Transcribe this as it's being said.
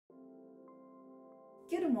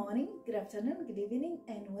Good morning, good afternoon, good evening,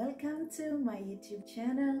 and welcome to my YouTube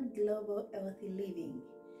channel, Global Healthy Living.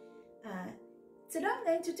 Today I'm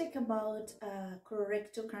going to talk about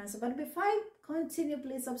colorectal cancer, but before I continue,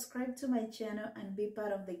 please subscribe to my channel and be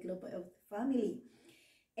part of the Global Healthy family.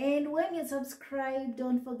 And when you subscribe,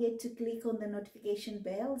 don't forget to click on the notification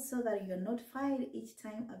bell so that you're notified each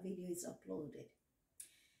time a video is uploaded.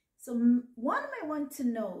 So one may want to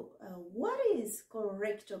know, what is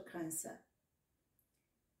colorectal cancer?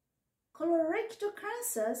 Colorectal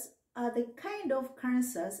cancers are the kind of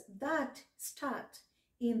cancers that start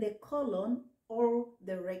in the colon or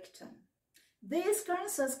the rectum. These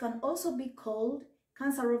cancers can also be called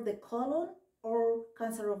cancer of the colon or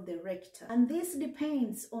cancer of the rectum. And this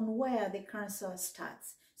depends on where the cancer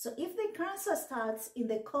starts. So if the cancer starts in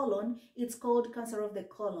the colon, it's called cancer of the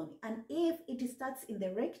colon. And if it starts in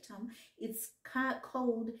the rectum, it's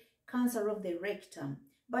called cancer of the rectum.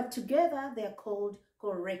 But together, they are called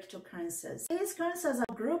colorectal cancers. These cancers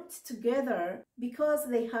are grouped together because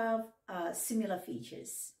they have similar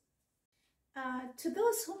features. To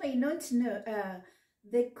those who may not know,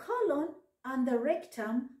 the colon and the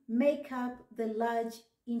rectum make up the large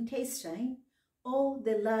intestine or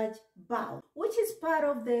the large bowel, which is part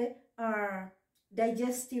of the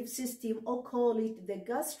digestive system, or call it the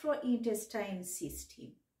gastrointestinal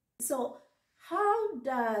system. So how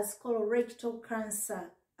does colorectal cancer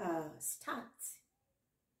start?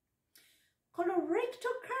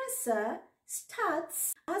 Colorectal cancer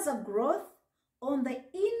starts as a growth on the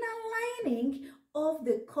inner lining of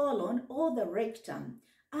the colon or the rectum,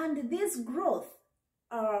 and this growth,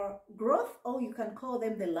 or you can call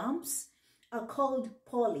them the lumps, are called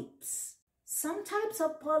polyps. Some types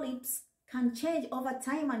of polyps can change over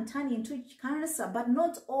time and turn into cancer, but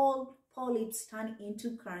not all polyps turn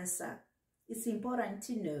into cancer. It's important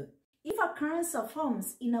to know. If a cancer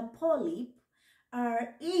forms in a polyp,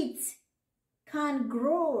 it can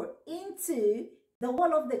grow into the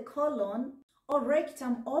wall of the colon or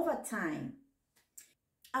rectum over time.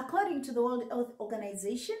 According to the World Health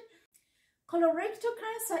Organization, colorectal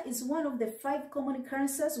cancer is one of the 5 common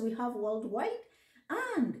cancers we have worldwide,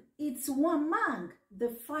 and it's one among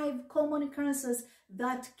the 5 common cancers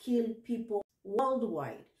that kill people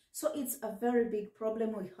worldwide. So it's a very big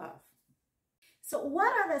problem we have. So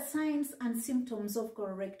what are the signs and symptoms of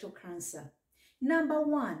colorectal cancer? Number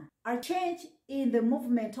 1, a change in the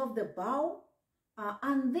movement of the bowel,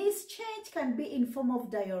 and this change can be in form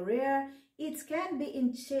of diarrhea, it can be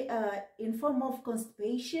in form of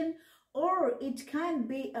constipation, or it can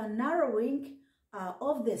be a narrowing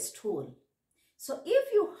of the stool. So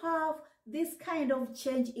if you have this kind of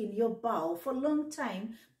change in your bowel for a long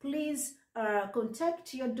time, please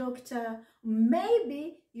contact your doctor.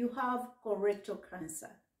 Maybe you have colorectal cancer.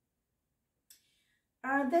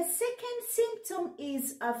 The second symptom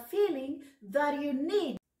is a feeling that you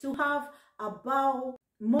need to have a bowel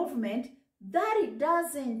movement, that it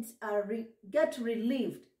doesn't get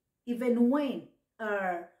relieved even when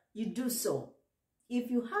you do so. If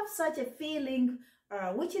you have such a feeling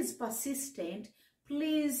which is persistent,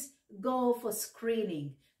 please go for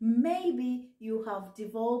screening. Maybe you have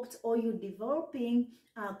developed or you're developing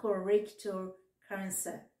colorectal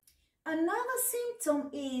cancer. Another symptom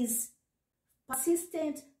is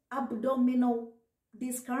persistent abdominal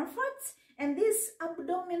discomfort, and this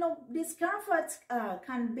abdominal discomfort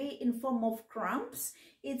can be in form of cramps,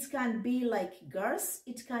 it can be like gas,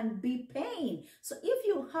 it can be pain. So if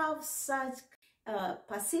you have such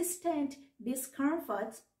persistent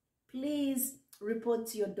discomfort, please report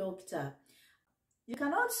to your doctor. You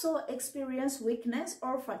can also experience weakness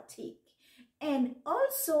or fatigue, and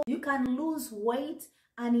also you can lose weight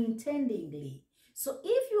unintentionally. So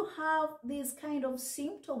if you have these kind of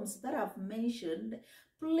symptoms that I've mentioned,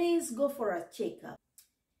 please go for a checkup.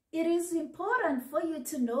 It is important for you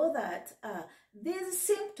to know that these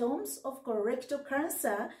symptoms of colorectal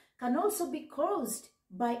cancer can also be caused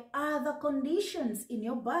by other conditions in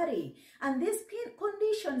your body. And these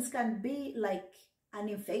conditions can be like an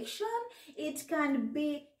infection, it can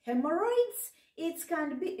be hemorrhoids, it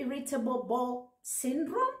can be irritable bowel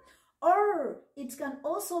syndrome, or it can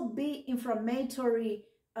also be inflammatory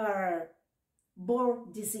bowel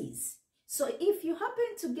disease. So if you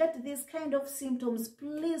happen to get these kind of symptoms,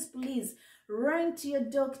 please run to your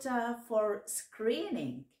doctor for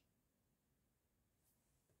screening.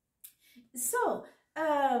 So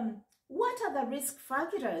what are the risk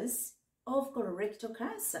factors of colorectal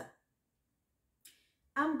cancer?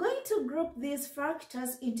 I'm going to group these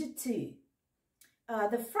factors into 2.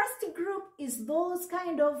 The first group is those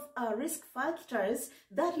kind of risk factors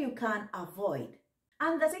that you can avoid.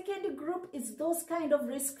 And the second group is those kind of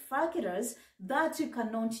risk factors that you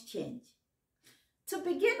cannot change. To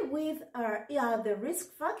begin with are the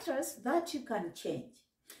risk factors that you can change.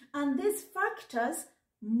 And these factors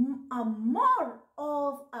are more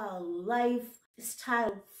of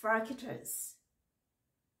lifestyle factors.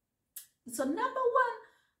 So number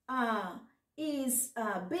one is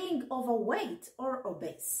being overweight or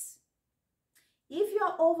obese. If you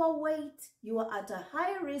are overweight, you are at a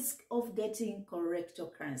high risk of getting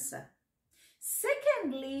colorectal cancer.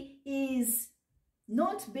 Secondly is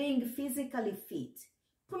not being physically fit.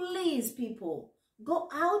 Please, people, go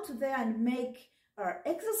out there and make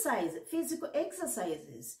physical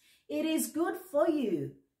exercises. It is good for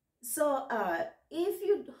you. So if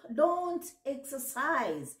you don't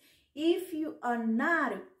exercise, if you are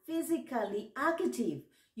not physically active,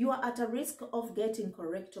 you are at a risk of getting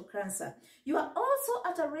colorectal cancer. You are also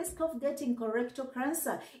at a risk of getting colorectal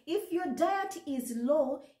cancer if your diet is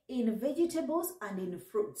low in vegetables and in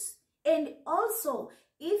fruits. And also,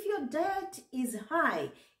 if your diet is high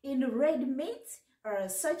in red meat,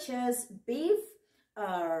 such as beef,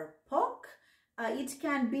 pork, it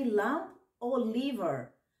can be lamb or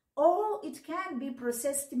liver, or it can be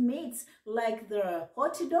processed meats like the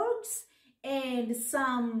hot dogs and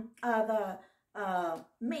some other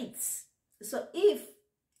meats. So if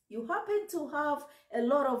you happen to have a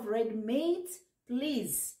lot of red meat,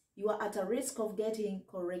 please, you are at a risk of getting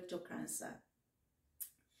colorectal cancer.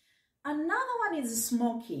 Another one is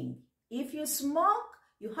smoking. If you smoke,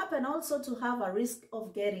 you happen also to have a risk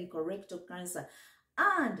of getting colorectal cancer.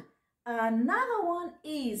 And another one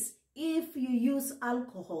is if you use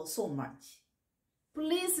alcohol so much.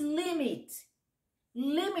 Please limit,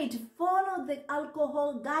 follow the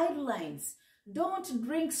alcohol guidelines. Don't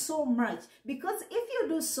drink so much, because if you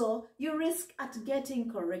do so, you risk at getting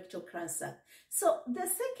colorectal cancer. So the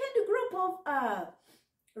second group of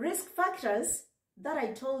risk factors that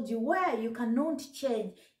I told you where you cannot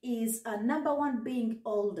change is number one, being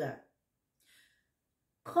older.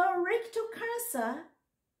 Colorectal cancer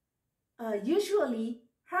usually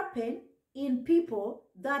happen in people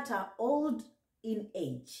that are old in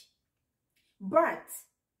age, but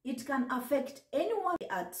it can affect anyone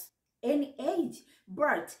at any age,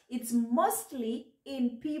 but it's mostly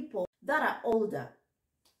in people that are older.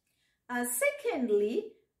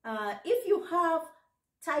 Secondly, if you have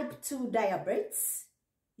type 2 diabetes,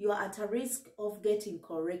 you are at a risk of getting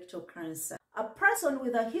colorectal cancer. A person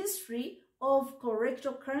with a history of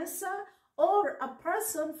colorectal cancer, or a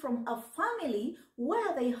person from a family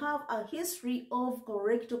where they have a history of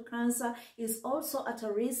colorectal cancer, is also at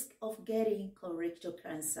a risk of getting colorectal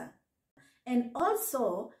cancer. And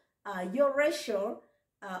also, your racial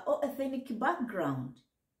or ethnic background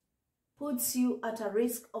puts you at a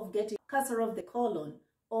risk of getting cancer of the colon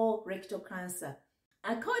or rectal cancer.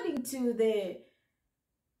 According to the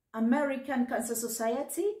American Cancer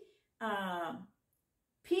Society,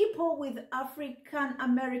 people with African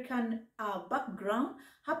American background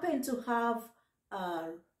happen to have a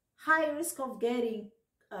high risk of getting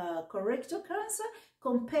colorectal cancer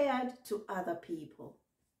compared to other people.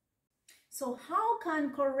 So how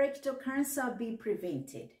can colorectal cancer be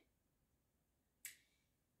prevented?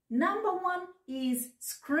 Number one is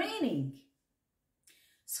screening.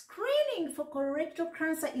 Screening for colorectal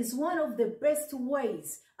cancer is one of the best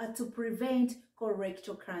ways to prevent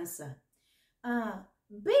colorectal cancer.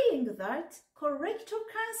 Being that colorectal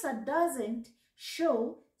cancer doesn't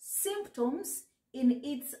show symptoms in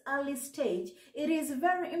its early stage, it is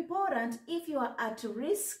very important, if you are at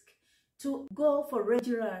risk, to go for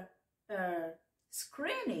regular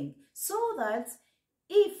screening, so that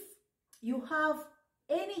if you have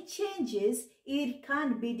any changes, it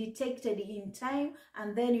can be detected in time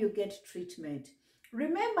and then you get treatment.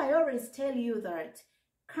 Remember, I always tell you that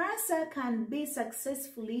cancer can be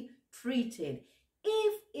successfully treated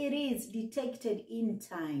if it is detected in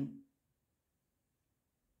time.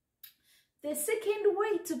 The second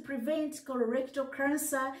way to prevent colorectal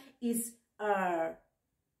cancer is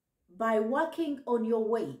by working on your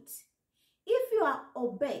weight. If you are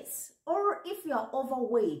obese or if you are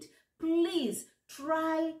overweight, please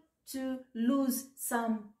try to lose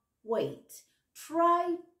some weight.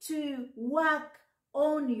 Try to work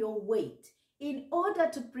on your weight in order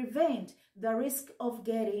to prevent the risk of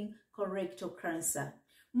getting colorectal cancer.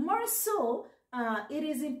 More so, it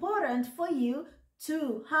is important for you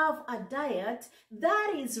to have a diet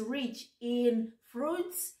that is rich in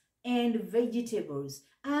fruits and vegetables,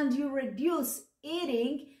 and you reduce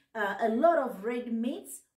eating a lot of red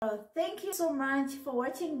meats. Thank you so much for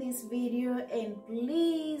watching this video, and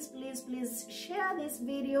please share this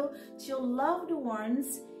video to your loved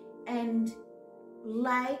ones, and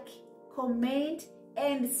like, comment,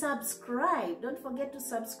 and subscribe. Don't forget to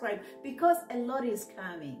subscribe because a lot is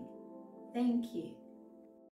coming. Thank you.